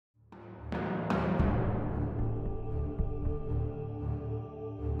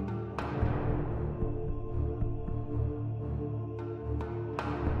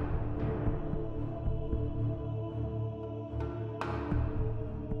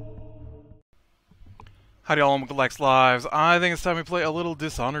Howdy all, I'm Lex Lives. I think it's time we play a little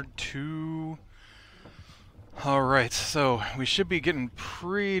Dishonored 2. Alright, so we should be getting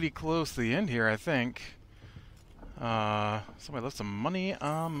pretty close to the end here, I think. Somebody left some money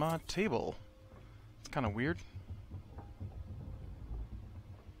on my table. It's kind of weird.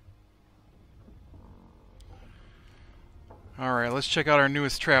 Alright, let's check out our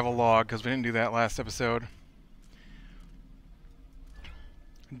newest travel log, because we didn't do that last episode.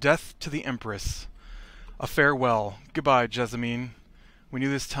 Death to the Empress. A farewell. Goodbye, Jessamine. We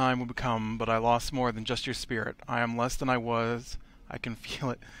knew this time would come, but I lost more than just your spirit. I am less than I was. I can feel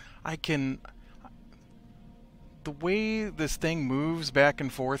it. The way this thing moves back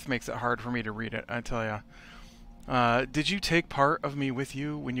and forth makes it hard for me to read it, I tell ya. Did you take part of me with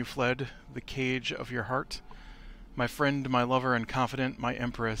you when you fled the cage of your heart? My friend, my lover, and confidant, my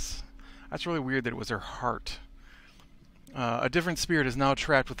empress. That's really weird that it was her heart. A different spirit is now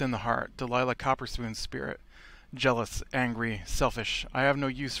trapped within the heart. Delilah Copperspoon's spirit. Jealous, angry, selfish. I have no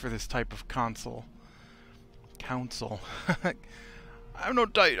use for this type of counsel. I have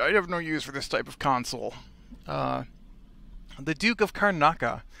no use for this type of counsel. The Duke of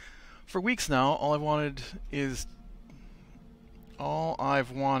Karnaca. For weeks now, all I've wanted is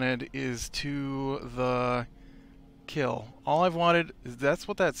to the kill. That's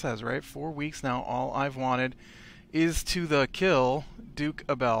what that says, right? 4 weeks now, all I've wanted is to the kill Duke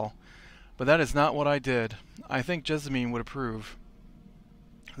Abel. But that is not what I did. I think Jessamine would approve.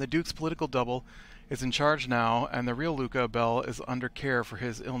 The Duke's political double is in charge now, and the real Luca Abel is under care for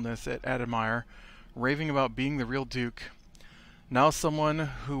his illness at Admire, raving about being the real Duke. Now someone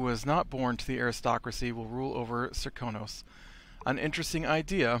who was not born to the aristocracy will rule over Serkonos. An interesting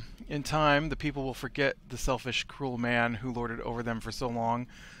idea. In time, the people will forget the selfish, cruel man who lorded over them for so long,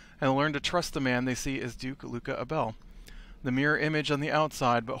 and learn to trust the man they see as Duke Luca Abel. The mirror image on the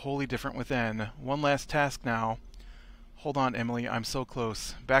outside, but wholly different within. One last task now. Hold on, Emily, I'm so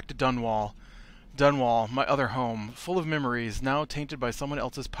close. Back to Dunwall. Dunwall, my other home, full of memories, now tainted by someone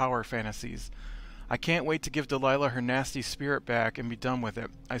else's power fantasies. I can't wait to give Delilah her nasty spirit back and be done with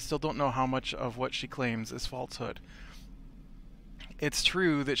it. I still don't know how much of what she claims is falsehood. It's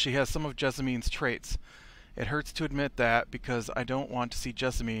true that she has some of Jessamine's traits. It hurts to admit that, because I don't want to see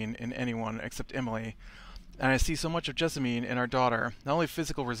Jessamine in anyone except Emily. And I see so much of Jessamine in our daughter, not only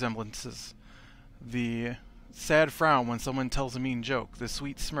physical resemblances. The sad frown when someone tells a mean joke, the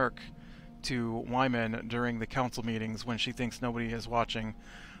sweet smirk to Wyman during the council meetings when she thinks nobody is watching,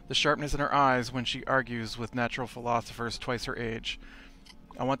 the sharpness in her eyes when she argues with natural philosophers twice her age.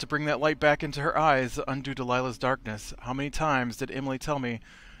 I want to bring that light back into her eyes, undo Delilah's darkness. How many times did Emily tell me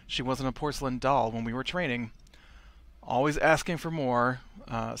she wasn't a porcelain doll when we were training? Always asking for more,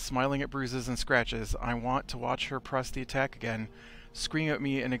 smiling at bruises and scratches. I want to watch her press the attack again, scream at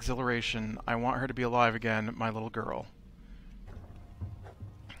me in exhilaration. I want her to be alive again, my little girl.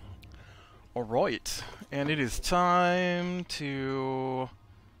 Alright, and it is time to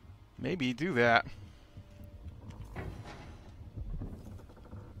maybe do that.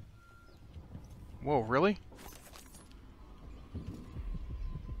 Whoa, really?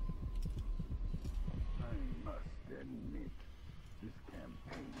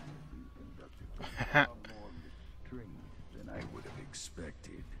 Far more mysteries than I would have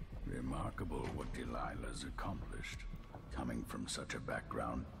expected. Remarkable what Delilah's accomplished. Coming from such a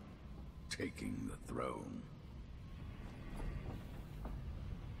background, taking the throne.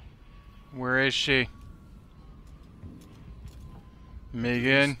 Where is she?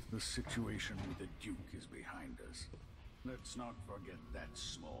 Megan? The situation with the Duke is behind us. Let's not forget that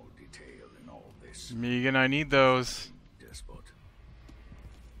small detail in all this. Megan, I need those. Despot.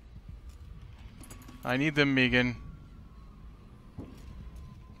 I need them, Megan.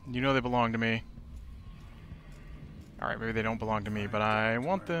 You know they belong to me. Alright, maybe they don't belong to me, but I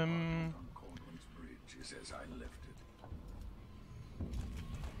want them. Bridge is as I left it.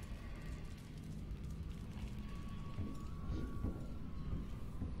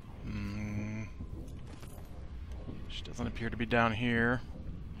 She doesn't appear to be down here.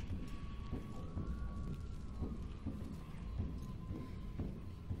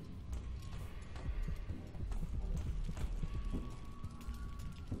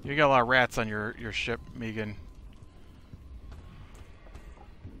 You got a lot of rats on your ship, Megan.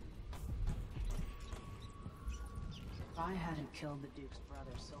 If I hadn't killed the Duke's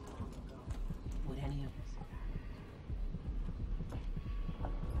brother so long ago, would any of this have happened?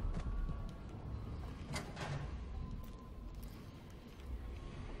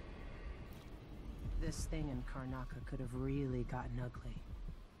 This thing in Karnaca could have really gotten ugly.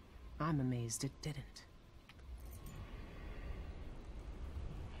 I'm amazed it didn't.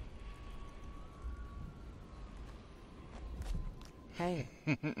 Hey,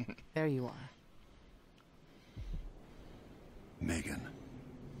 there you are. Megan.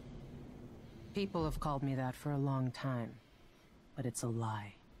 People have called me that for a long time, but it's a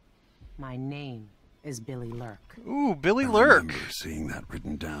lie. My name is Billy Lurk. Ooh, Billy I Lurk. remember seeing that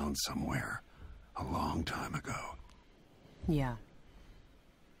written down somewhere a long time ago. Yeah.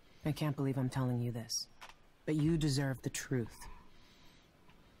 I can't believe I'm telling you this, but you deserve the truth.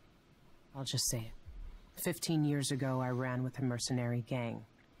 I'll just say it. 15 years ago, I ran with a mercenary gang.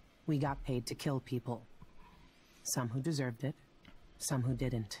 We got paid to kill people. Some who deserved it, some who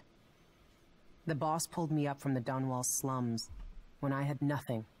didn't. The boss pulled me up from the Dunwall slums when I had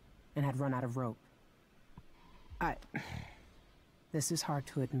nothing and had run out of rope. This is hard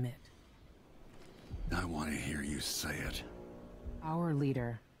to admit. I want to hear you say it. Our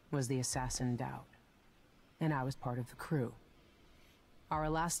leader was the assassin Dowd, and I was part of the crew. Our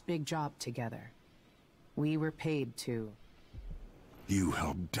last big job together, we were paid to... You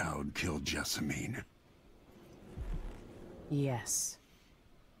helped Dowd kill Jessamine. Yes.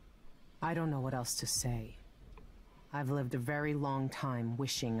 I don't know what else to say. I've lived a very long time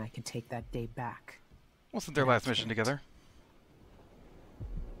wishing I could take that day back. Wasn't their last mission together?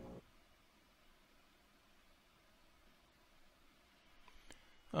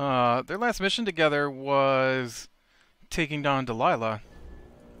 Their last mission together was taking down Delilah.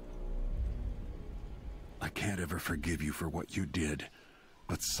 I can't ever forgive you for what you did,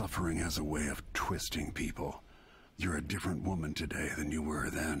 but suffering has a way of twisting people. You're a different woman today than you were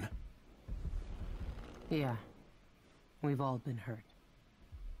then. Yeah. We've all been hurt.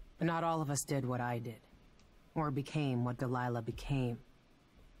 But not all of us did what I did. Or became what Delilah became.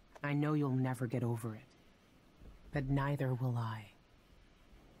 I know you'll never get over it. But neither will I.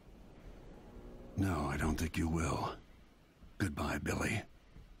 No, I don't think you will. Goodbye, Billy.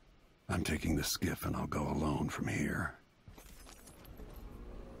 I'm taking the skiff and I'll go alone from here.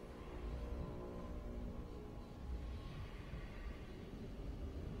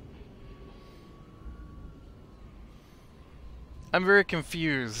 I'm very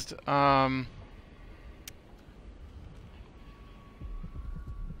confused. Was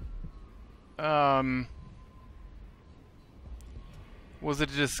it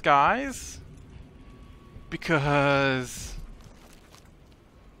a disguise? Because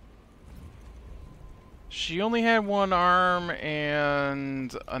she only had one arm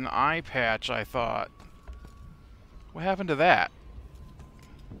and an eye patch, I thought. What happened to that?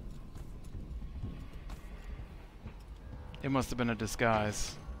 It must have been a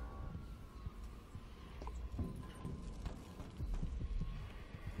disguise.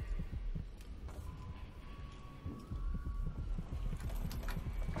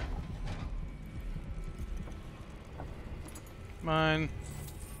 Mine.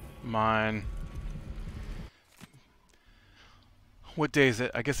 Mine. What day is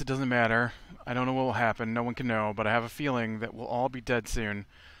it? I guess it doesn't matter. I don't know what will happen. No one can know, but I have a feeling that we'll all be dead soon.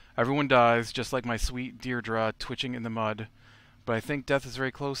 Everyone dies, just like my sweet Deirdre twitching in the mud. But I think death is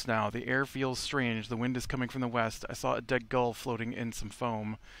very close now. The air feels strange. The wind is coming from the west. I saw a dead gull floating in some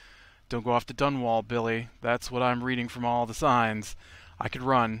foam. Don't go off to Dunwall, Billy. That's what I'm reading from all the signs. I could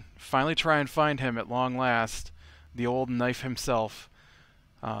run. Finally try and find him at long last. The old knife himself.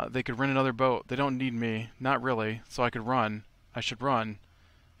 They could rent another boat. They don't need me. Not really. So I could run. I should run.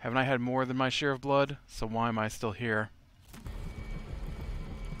 Haven't I had more than my share of blood? So why am I still here?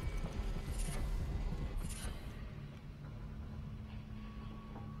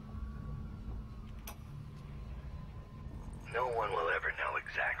 No one will ever know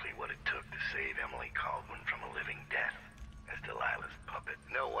exactly what it took to save Emily Caldwin from a living death as Delilah's puppet.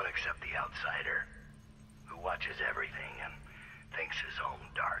 No one except the outsider, who watches everything and thinks his own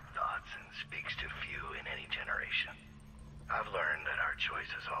dark thoughts and speaks to few in any generation. I've learned that our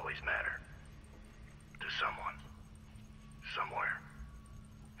choices always matter. To someone. Somewhere.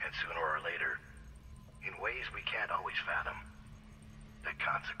 And sooner or later, in ways we can't always fathom, the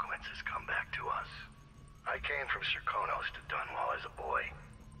consequences come back to us. I came from Serkonos to Dunwall as a boy.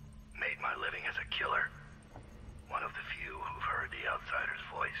 Made my living as a killer. One of the few who've heard the outsider's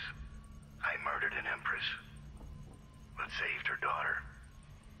voice. I murdered an empress, but saved her daughter,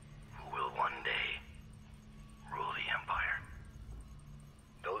 who will one day rule the Empire.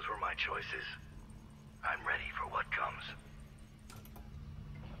 Those were my choices. I'm ready for what comes.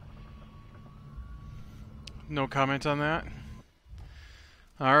 No comment on that?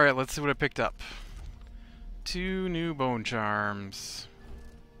 Alright, let's see what I picked up. 2 new bone charms.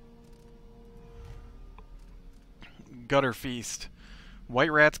 Gutter Feast.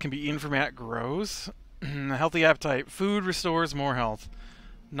 White rats can be eaten for mat grows. A healthy appetite. Food restores more health.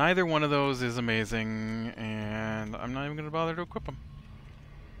 Neither one of those is amazing, and I'm not even going to bother to equip them.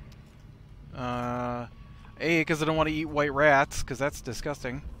 A, because I don't want to eat white rats, because that's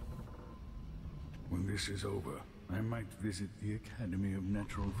disgusting. When this is over, I might visit the Academy of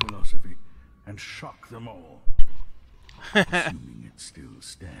Natural Philosophy and shock them all. Assuming it still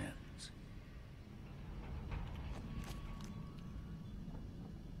stands.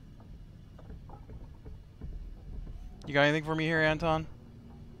 You got anything for me here, Anton?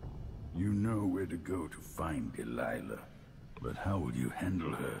 You know where to go to find Delilah, but how will you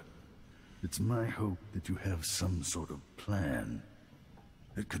handle her? It's my hope that you have some sort of plan.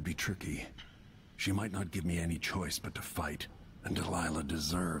 It could be tricky. She might not give me any choice but to fight, and Delilah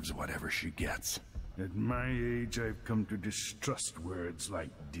deserves whatever she gets. At my age, I've come to distrust words like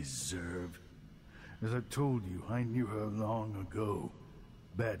deserve. As I told you, I knew her long ago.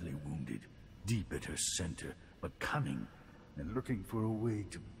 Badly wounded, deep at her center, but cunning, and looking for a way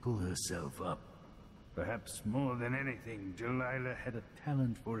to pull herself up. Perhaps more than anything, Delilah had a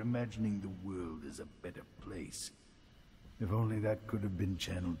talent for imagining the world as a better place. If only that could have been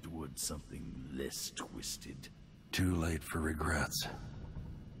channeled towards something less twisted. Too late for regrets.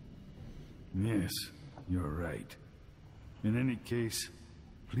 Yes, you're right. In any case,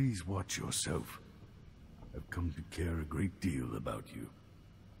 please watch yourself. I've come to care a great deal about you.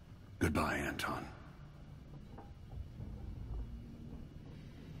 Goodbye, Anton.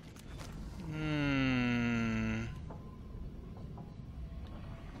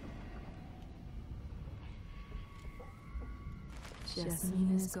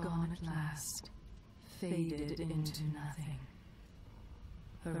 Jessamine is gone at last, faded into nothing.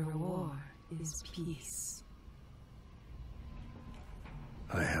 Her reward is peace.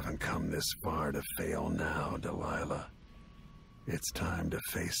 I haven't come this far to fail now, Delilah. It's time to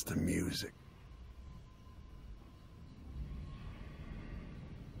face the music.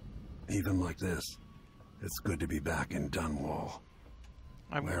 Even like this, it's good to be back in Dunwall,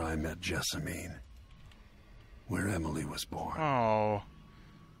 where I met Jessamine, where Emily was born. Oh.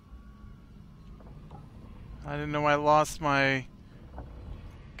 I didn't know I lost my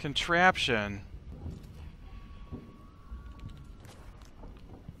contraption.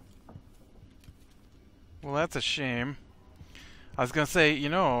 Well, that's a shame. I was gonna say, you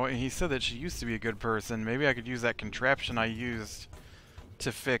know, he said that she used to be a good person. Maybe I could use that contraption I used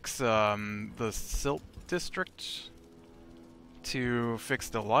to fix the Silt District, to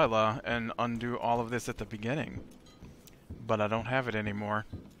fix Delilah and undo all of this at the beginning. But I don't have it anymore.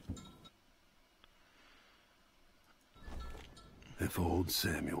 If old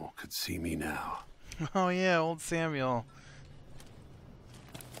Samuel could see me now. Oh yeah, old Samuel.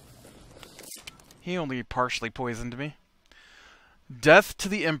 He only partially poisoned me. Death to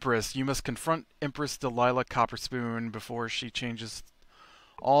the Empress. You must confront Empress Delilah Copperspoon before she changes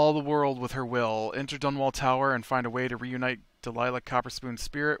all the world with her will. Enter Dunwall Tower and find a way to reunite Delilah Copperspoon's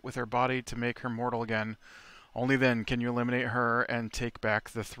spirit with her body to make her mortal again. Only then can you eliminate her and take back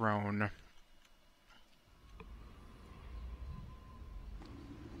the throne.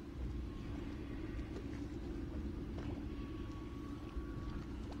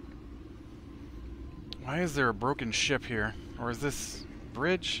 Why is there a broken ship here? Or is this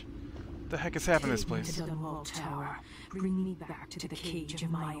bridge? What the heck has happened to this place? Take me to Dunwall Tower. Bring me back to the cage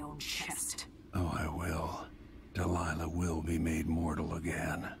of my own chest. Oh, I will. Delilah will be made mortal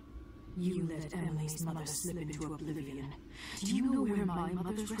again. You let Emily's mother slip into oblivion. Do you know where my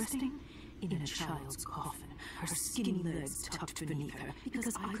mother's resting? In a child's coffin, her skinny legs tucked beneath her,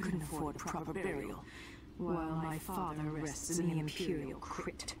 because I couldn't afford proper burial, while my father rests in the Imperial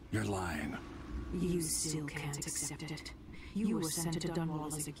crypt. You're lying. You still can't accept it. You were sent to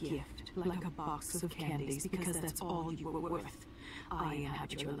Dunwall as a gift, like a box of candies, because that's all you were worth. I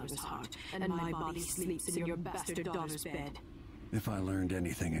inhabit your mother's heart, and my body sleeps in your bastard daughter's bed. If I learned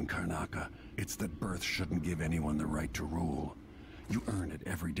anything in Karnaca, it's that birth shouldn't give anyone the right to rule. You earn it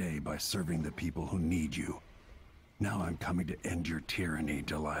every day by serving the people who need you. Now I'm coming to end your tyranny,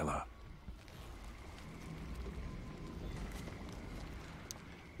 Delilah.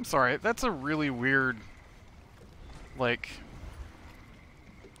 I'm sorry, that's a really weird, like,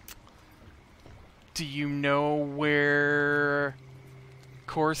 do you know where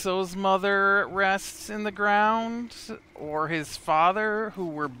Corso's mother rests in the ground? Or his father, who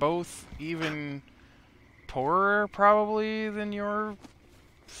were both even poorer, probably, than your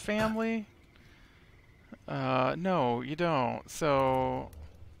family? No, you don't. So,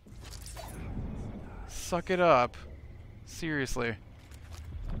 suck it up. Seriously.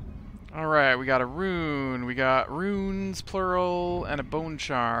 Alright, we got a rune. We got runes, plural, and a bone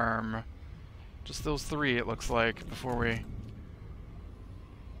charm. Just those three, it looks like, before we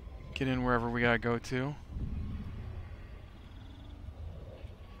get in wherever we gotta go to.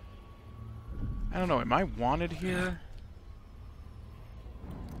 I don't know, am I wanted here?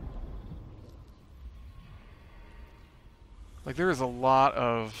 Like, there is a lot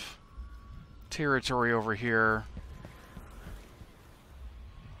of territory over here.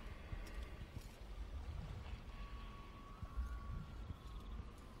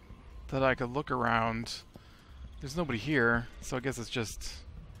 That I could look around. There's nobody here, so I guess it's just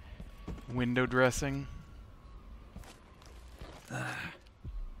window dressing.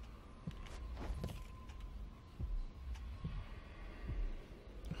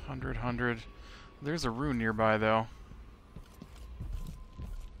 100. There's a rune nearby, though.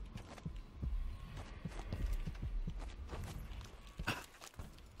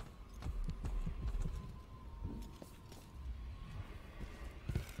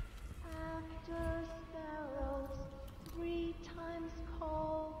 After sparrows 3 times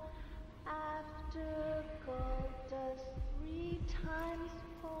call, after gold dust 3 times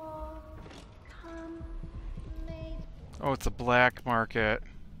fall, come, maid, Oh, it's a black market.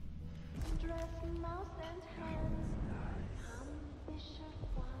 dress mouse and hen, come, bishop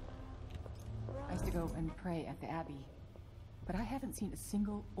one. I used to go and pray at the Abbey, but I haven't seen a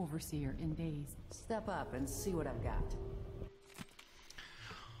single overseer in days. Step up and see what I've got.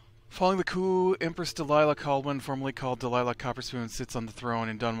 Following the coup, Empress Delilah Caldwin, formerly called Delilah Copperspoon, sits on the throne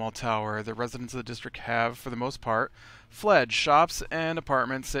in Dunwall Tower. The residents of the district have, for the most part, fled. Shops and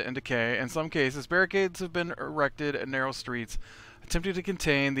apartments sit in decay. In some cases, barricades have been erected in narrow streets, attempting to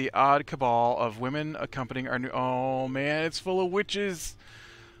contain the odd cabal of women accompanying our new... Oh, man, it's full of witches!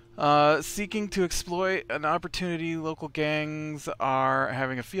 Seeking to exploit an opportunity, local gangs are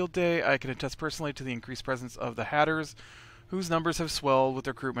having a field day. I can attest personally to the increased presence of the Hatters, whose numbers have swelled with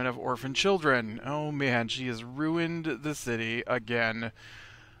the recruitment of orphan children. Oh man, she has ruined the city again.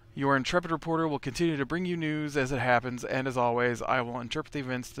 Your intrepid reporter will continue to bring you news as it happens, and as always, I will interpret the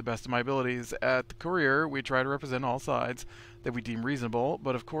events to the best of my abilities. At the Courier, we try to represent all sides that we deem reasonable,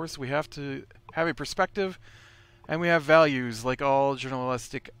 but of course we have to have a perspective, and we have values, like all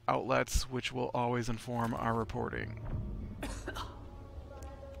journalistic outlets, which will always inform our reporting.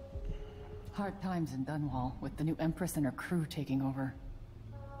 Hard times in Dunwall, with the new Empress and her crew taking over.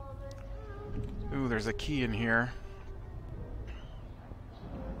 Ooh, there's a key in here.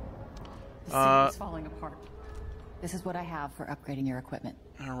 The city is falling apart. This is what I have for upgrading your equipment.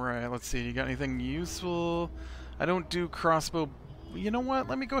 Alright, let's see. You got anything useful? I don't do crossbow... You know what?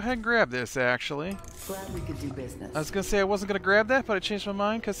 Let me go ahead and grab this, actually. Glad we could do business. I was going to say I wasn't going to grab that, but I changed my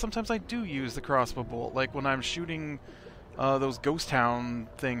mind, because sometimes I do use the crossbow bolt, like when I'm shooting those ghost town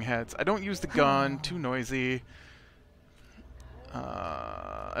thing heads. I don't use the gun, too noisy.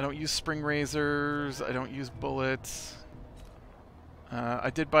 I don't use spring razors. I don't use bullets. I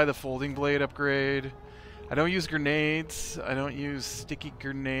did buy the folding blade upgrade. I don't use grenades. I don't use sticky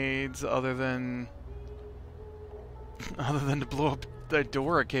grenades other than to blow up the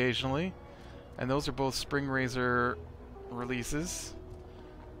door occasionally. And those are both spring razor releases.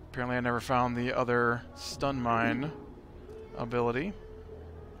 Apparently I never found the other stun mine ability.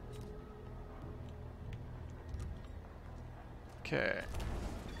 Okay.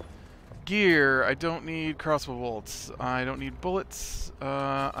 Gear. I don't need crossbow bolts. I don't need bullets.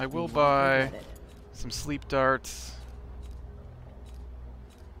 I will buy some sleep darts.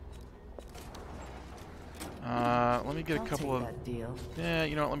 Let me get a couple of... Yeah,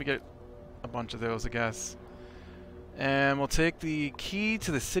 you know what? Let me get a bunch of those, I guess. And we'll take the key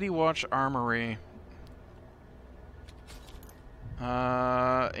to the City Watch Armory.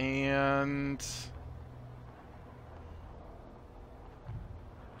 And...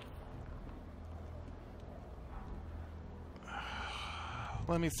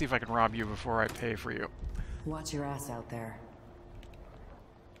 Let me see if I can rob you before I pay for you. Watch your ass out there.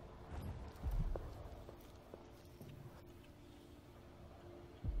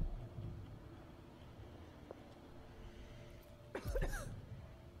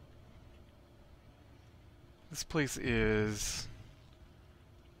 This place is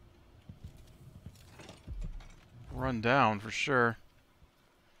run down for sure.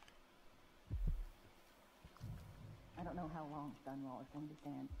 I don't know how long Dunwall is going to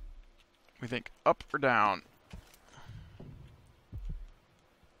stand. We think up or down? I'm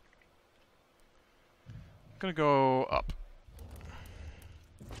gonna go up.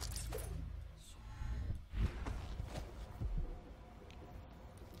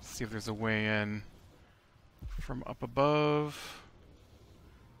 See if there's a way in from up above.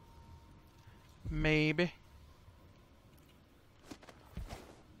 Maybe.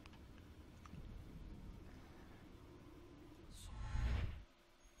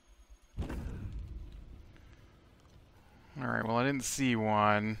 Alright, well I didn't see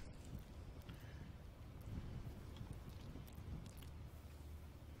one.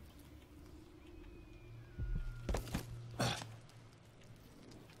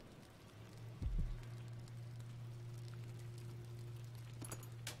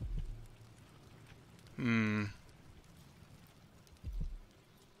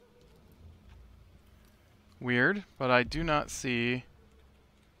 Weird, but I do not see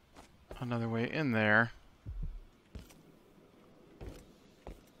another way in there.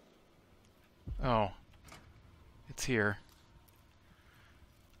 Oh. It's here.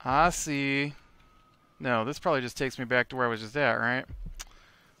 I see. No, this probably just takes me back to where I was just at, right?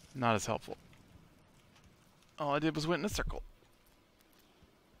 Not as helpful. All I did was went in a circle.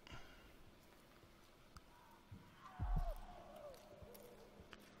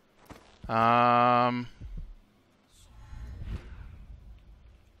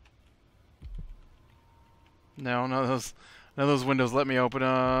 No, none of those windows let me open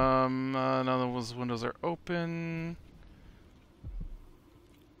them. None of those windows are open.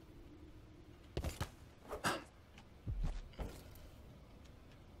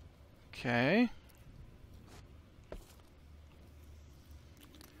 Okay.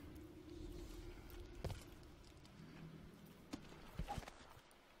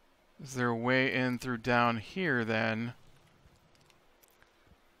 Is there a way in through down here then?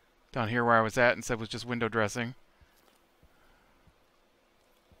 Down here where I was at instead was just window dressing.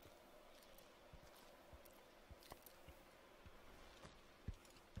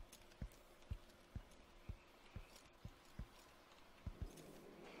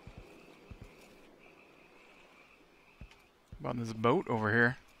 About this boat over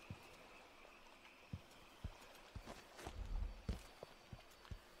here.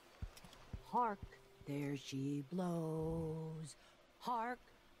 Hark, there she blows. Hark,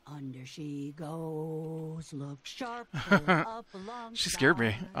 under she goes. Look sharp, up along. She scared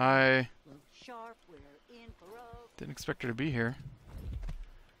me. I Look sharp, we're in for a... didn't expect her to be here.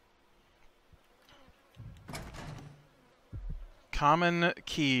 Common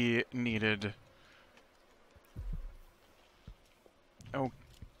key needed.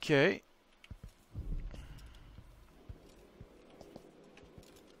 Okay.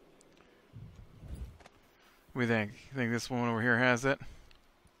 What do you think? You think this one over here has it?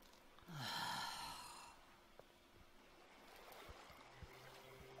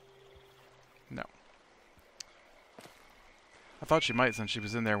 No. I thought she might since she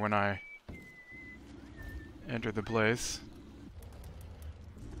was in there when I entered the place.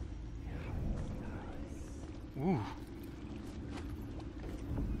 Ooh.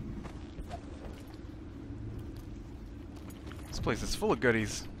 This place is full of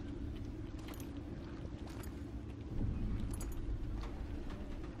goodies.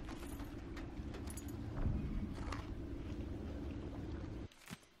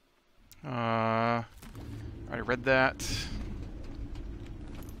 Already read that.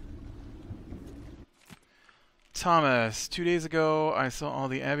 Thomas, 2 days ago, I saw all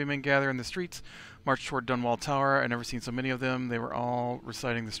the Abbey men gather in the streets, march toward Dunwall Tower. I've never seen so many of them. They were all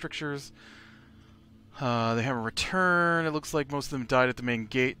reciting the strictures. They haven't returned. It looks like most of them died at the main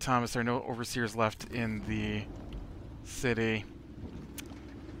gate. Thomas, there are no overseers left in the city.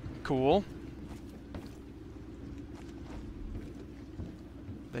 Cool.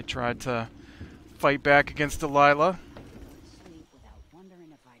 They tried to fight back against Delilah. Sleep without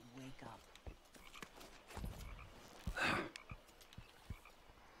wondering if I'd wake up.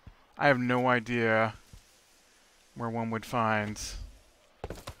 I have no idea where one would find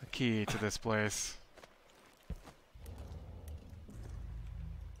a key to this place.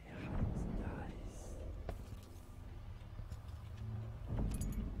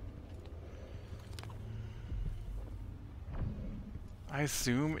 I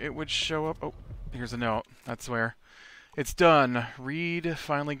assume it would show up. Oh, here's a note. That's where. It's done. Reed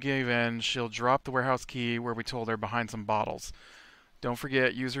finally gave in. She'll drop the warehouse key where we told her behind some bottles. Don't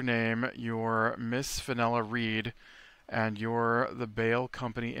forget username. You're Miss Fenella Reed, and you're the Bale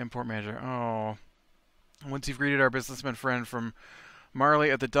Company import manager. Oh. Once you've greeted our businessman friend from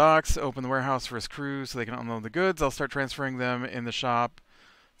Marley at the docks, open the warehouse for his crew so they can unload the goods. I'll start transferring them in the shop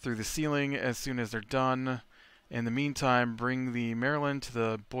through the ceiling as soon as they're done. In the meantime, bring the Maryland to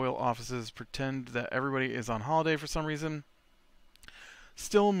the Boyle offices. Pretend that everybody is on holiday for some reason.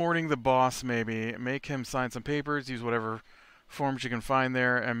 Still mourning the boss, maybe. Make him sign some papers. Use whatever forms you can find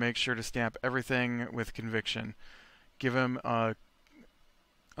there. And make sure to stamp everything with conviction. Give him a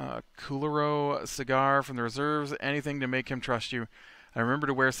Coolero cigar from the reserves. Anything to make him trust you. And remember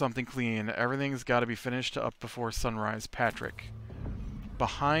to wear something clean. Everything's got to be finished up before sunrise. Patrick.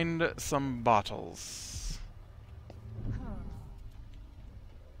 Behind some bottles.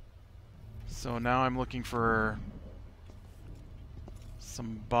 So now I'm looking for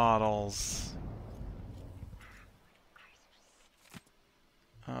some bottles.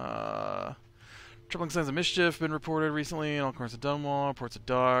 Troubling signs of mischief been reported recently in all corners of Dunwall. Reports of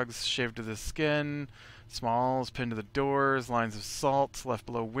dogs shaved to the skin, smalls pinned to the doors, lines of salt left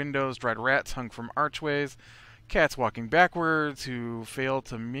below windows, dried rats hung from archways, cats walking backwards who fail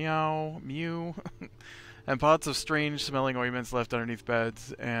to mew, and pots of strange smelling ointments left underneath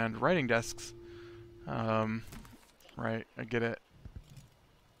beds, and writing desks. Right, I get it.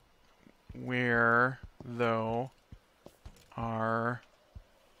 Where, though, are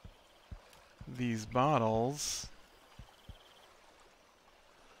these bottles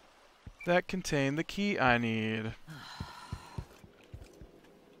that contain the key I need?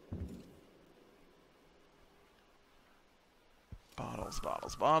 Bottles,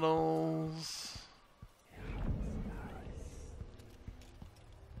 bottles, bottles.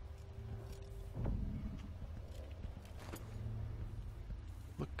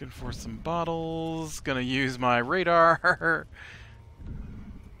 Looking for some bottles. Gonna use my radar.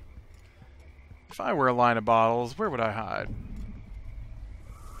 If I were a line of bottles, where would I hide?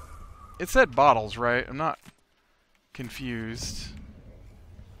 It said bottles, right? I'm not confused.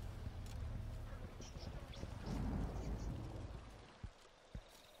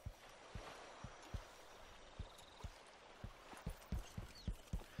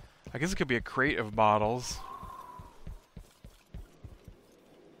 I guess it could be a crate of bottles.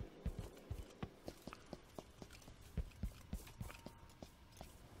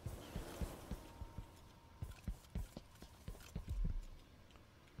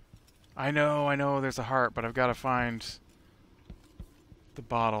 I know, there's a heart, but I've got to find the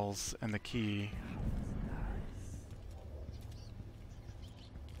bottles and the key.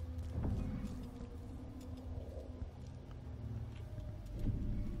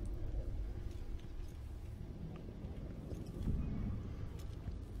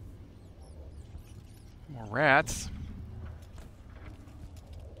 More rats.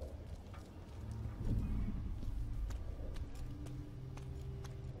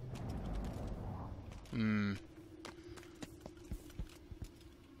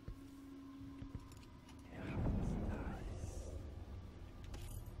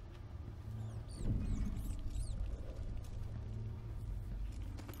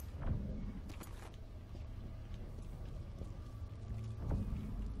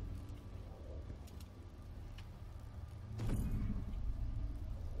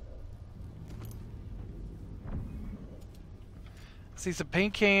 See some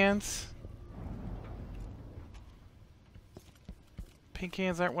paint cans. Paint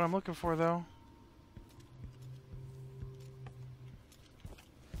cans aren't what I'm looking for, though.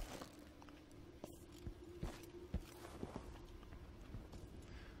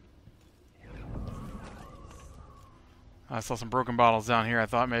 I saw some broken bottles down here. I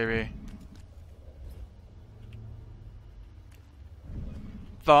thought maybe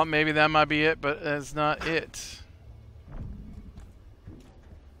that might be it, but that's not it.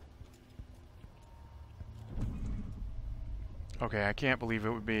 Okay, I can't believe it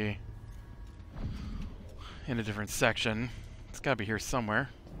would be in a different section. It's gotta be here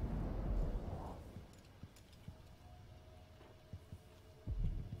somewhere.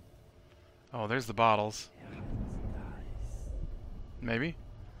 Oh, there's the bottles. Maybe?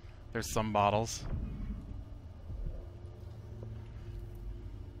 There's some bottles.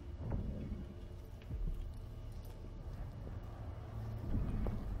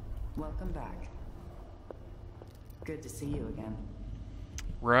 Welcome back. Good to see you again.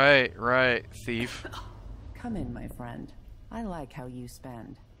 Right, thief. Come in, my friend. I like how you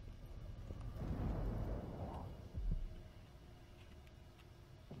spend.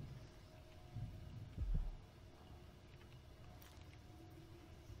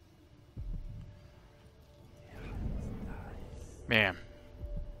 Man.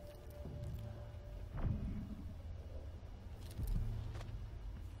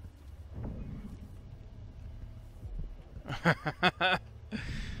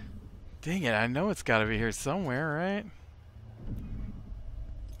 Dang it, I know it's gotta be here somewhere, right?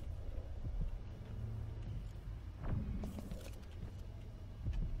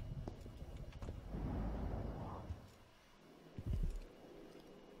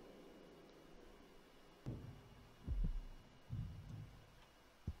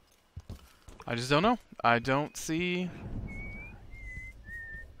 I just don't know. I don't see...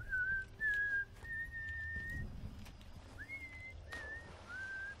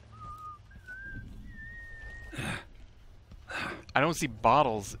 I don't see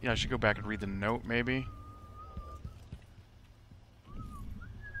bottles. Yeah, I should go back and read the note, maybe.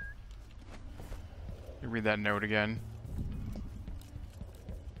 Let me read that note again.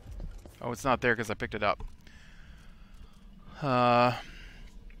 Oh, it's not there because I picked it up.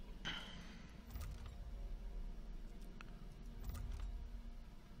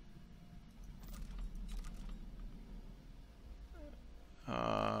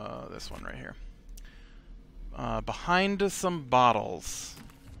 this one right here. Behind some bottles.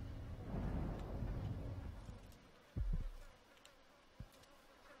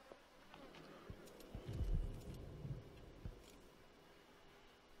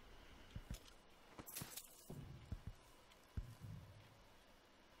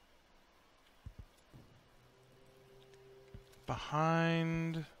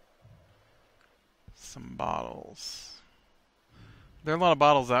 Behind some bottles. There are a lot of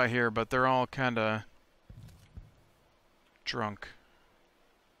bottles out here, but they're all kind of drunk.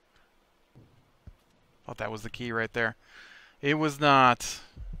 Thought that was the key right there. It was not.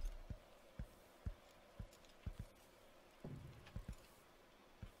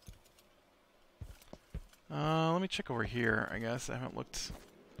 Let me check over here, I guess. I haven't looked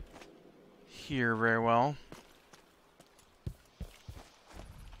here very well.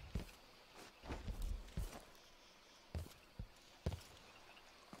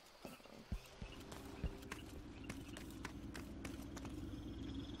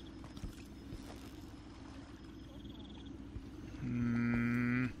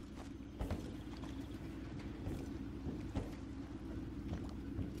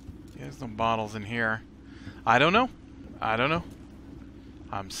 There's no bottles in here. I don't know. I don't know.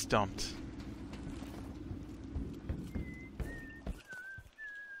 I'm stumped.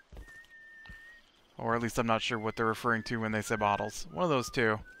 Or at least I'm not sure what they're referring to when they say bottles. One of those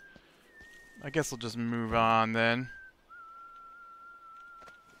two. I guess we'll just move on then.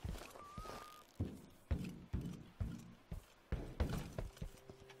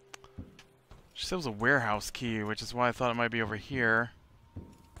 She said it was a warehouse key, which is why I thought it might be over here.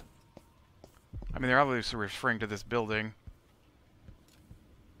 I mean, they're obviously referring to this building.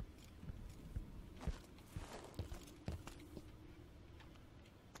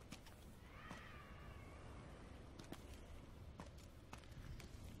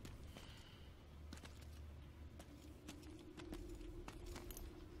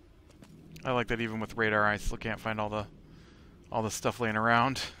 I like that even with radar, I still can't find all the stuff laying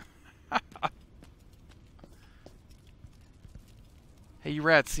around. Hey, you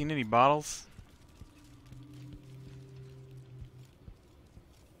rats, seen any bottles?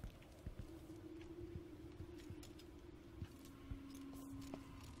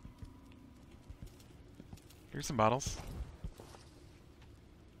 Here's some bottles.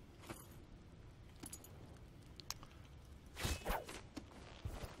 I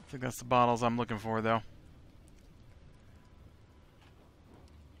think that's the bottles I'm looking for, though.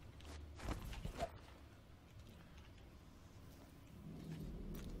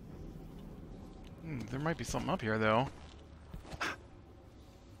 There might be something up here, though.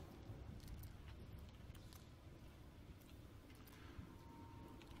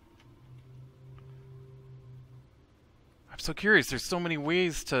 I'm so curious. There's so many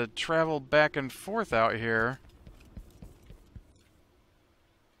ways to travel back and forth out here.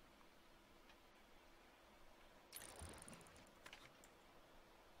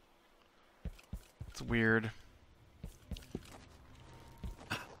 It's weird.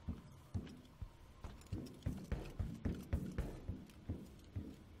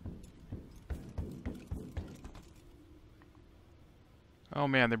 Oh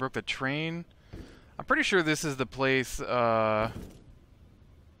man, they broke the train. I'm pretty sure this is the place, this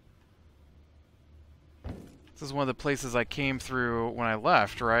is one of the places I came through when I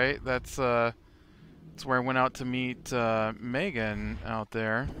left, right? That's where I went out to meet, Megan out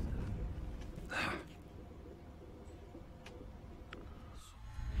there.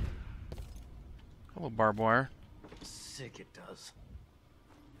 Hello, barbed wire. Sick it does.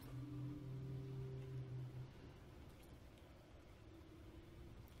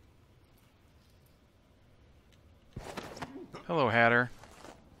 Hello, Hatter.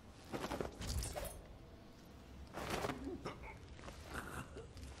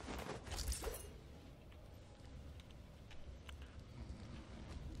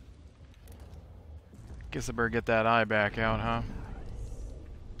 Guess I better get that eye back out, huh?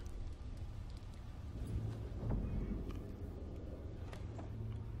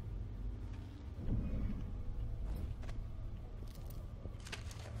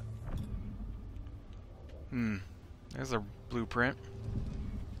 There's a blueprint.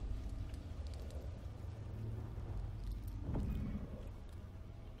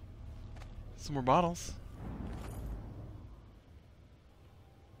 Some more bottles.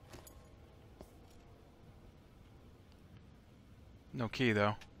 No key,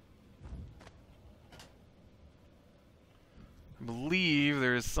 though. I believe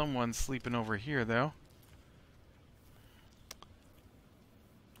there is someone sleeping over here, though.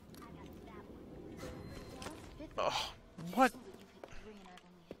 Oh, what?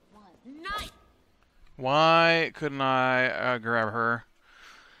 Why couldn't I grab her?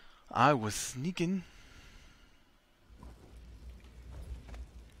 I was sneaking.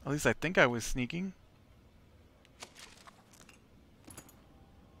 At least I think I was sneaking.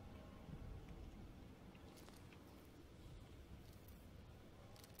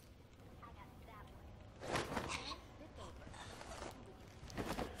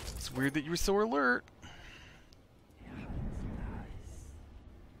 It's weird that you were so alert.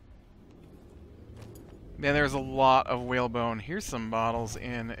 Man, there's a lot of whalebone. Here's some bottles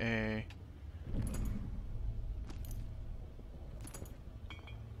in a...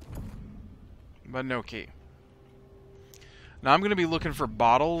 but no key. Now I'm going to be looking for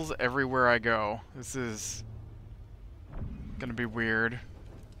bottles everywhere I go. This is going to be weird.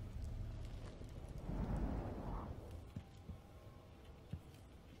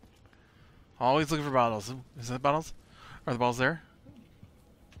 Always looking for bottles. Is that bottles? Are the bottles there?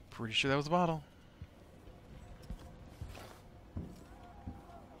 Pretty sure that was a bottle.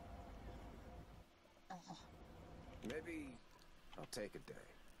 Maybe I'll take a day.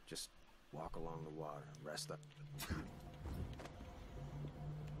 Just walk along the water and rest up.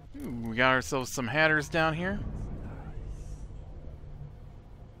 Ooh, we got ourselves some hatters down here.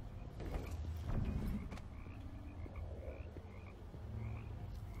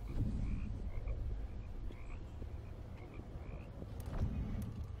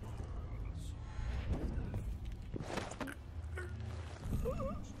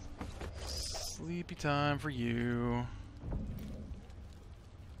 Sleepy time for you.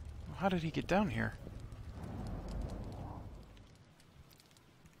 How did he get down here?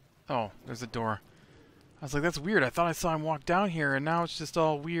 Oh, there's a door. I was like, that's weird. I thought I saw him walk down here, and now it's just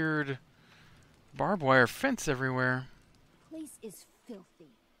all weird barbed wire fence everywhere. Place is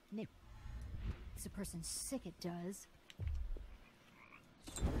filthy. Nick, makes a person sick, it does.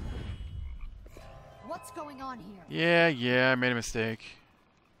 What's going on here? Yeah, I made a mistake.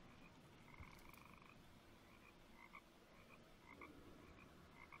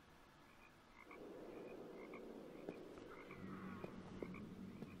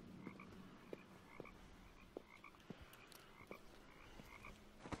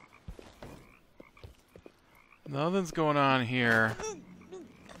 Nothing's going on here.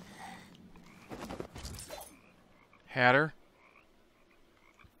 Hatter.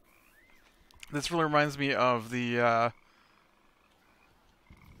 This really reminds me of the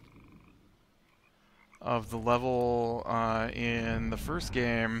level in the first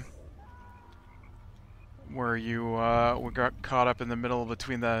game where you got caught up in the middle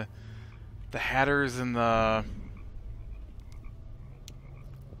between the Hatters and the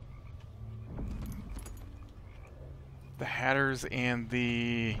Hatters and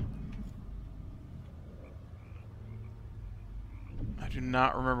the... I do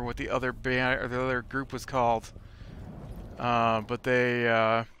not remember what the other band or the other group was called, but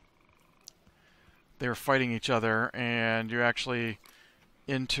they were fighting each other, and you actually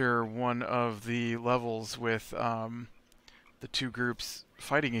enter one of the levels with the two groups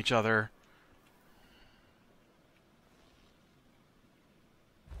fighting each other.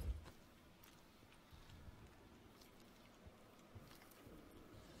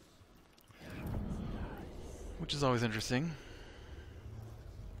 Which is always interesting.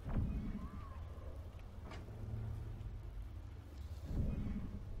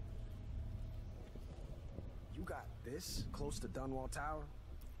 You got this close to Dunwall Tower?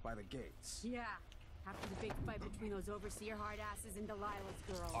 By the gates. Yeah. After the big fight between those overseer hard-asses and Delilah's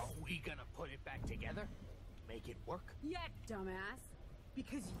girls. Are we gonna put it back together? Make it work? Yeah, dumbass.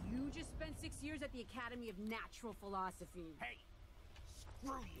 Because you just spent 6 years at the Academy of Natural Philosophy. Hey,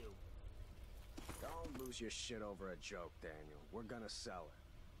 screw you. Don't lose your shit over a joke, Daniel. We're gonna sell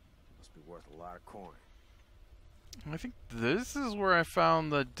it. Must be worth a lot of coin. I think this is where I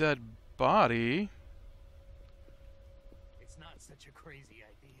found the dead body. It's not such a crazy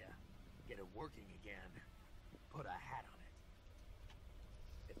idea. Get it working again. Put a hat on it.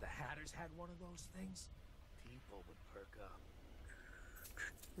 If the Hatters had one of those things, people would perk up.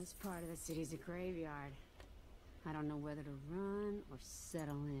 This part of the city's a graveyard. I don't know whether to run or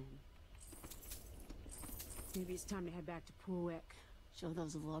settle in. Maybe it's time to head back to Poolwick. Show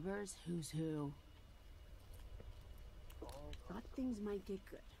those lubbers who's who. Thought things might get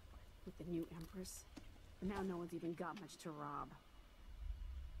good with the new Empress. But now no one's even got much to rob.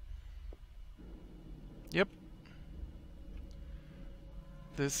 Yep.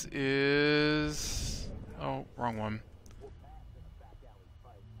 This is... oh, wrong one.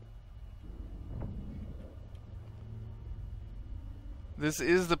 This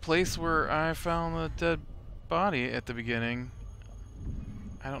is the place where I found the dead body at the beginning.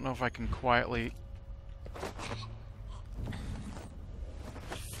 I don't know if I can quietly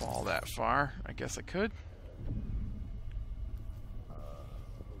Fall that far. I guess I could.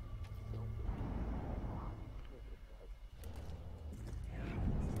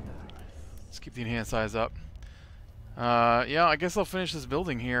 Let's keep the enhanced size up. Yeah, I guess I'll finish this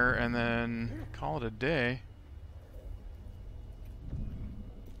building here and then call it a day.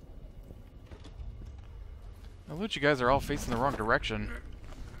 I loot, you guys are all facing the wrong direction.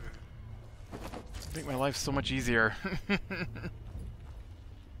 Make my life so much easier.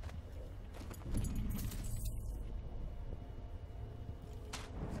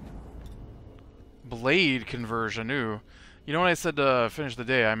 Blade conversion, ooh. You know when I said finish the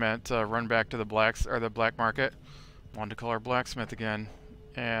day, I meant run back to the black market. Wanted to call our blacksmith again.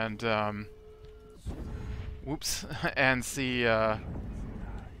 And whoops. And see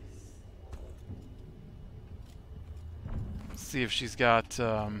see if she's got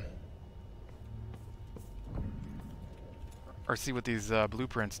or see what these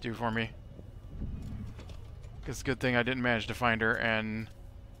blueprints do for me. It's a good thing I didn't manage to find her and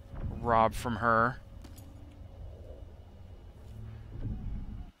rob from her.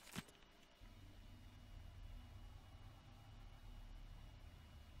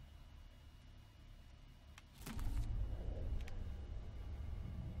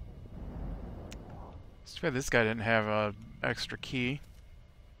 It's too bad this guy didn't have a extra key.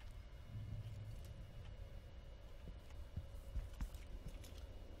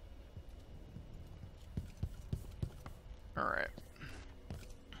 All right.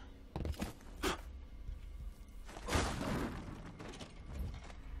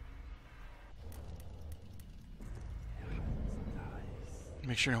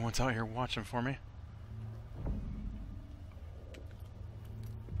 Make sure no one's out here watching for me.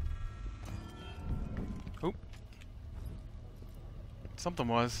 Oop. Something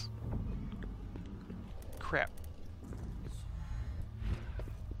was. Crap.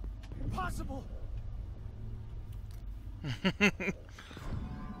 Impossible!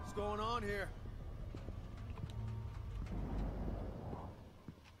 What's going on here?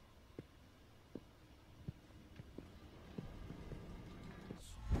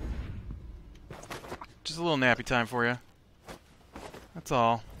 Just a little nappy time for you. That's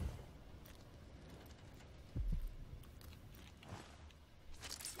all.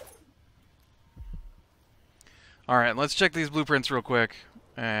 Alright, let's check these blueprints real quick.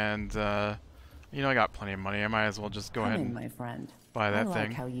 And, you know, I got plenty of money. I might as well just go ahead and my friend. buy that I thing.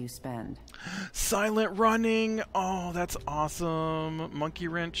 like how you spend. Silent running! Oh, that's awesome. Monkey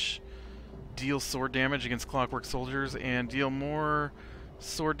wrench. Deal sword damage against clockwork soldiers and deal more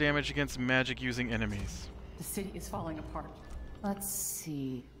sword damage against magic using enemies. The city is falling apart. Let's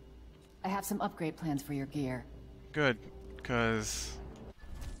see. I have some upgrade plans for your gear. Good, because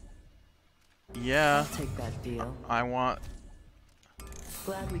yeah, I'll take that deal. I want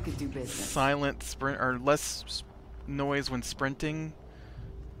Glad we could do business. silent sprint or less noise when sprinting,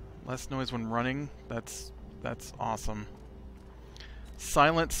 less noise when running. That's awesome.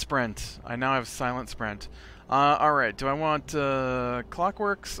 Silent sprint. I now have silent sprint. All right. Do I want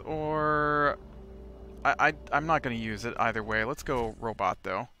clockworks or I'm not going to use it either way. Let's go robot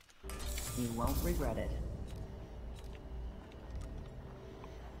though. You won't regret it.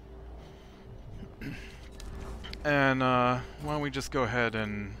 And why don't we just go ahead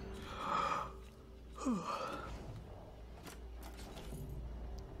and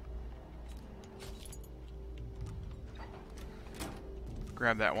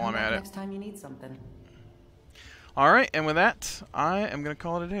grab that while I'm at it. Next time you need something. Alright, and with that, I am going to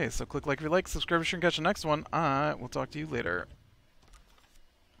call it a day. So click like if you like, subscribe, share, and catch the next one. I will talk to you later.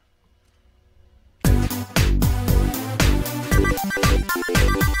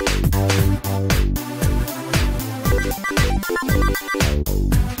 Thank you.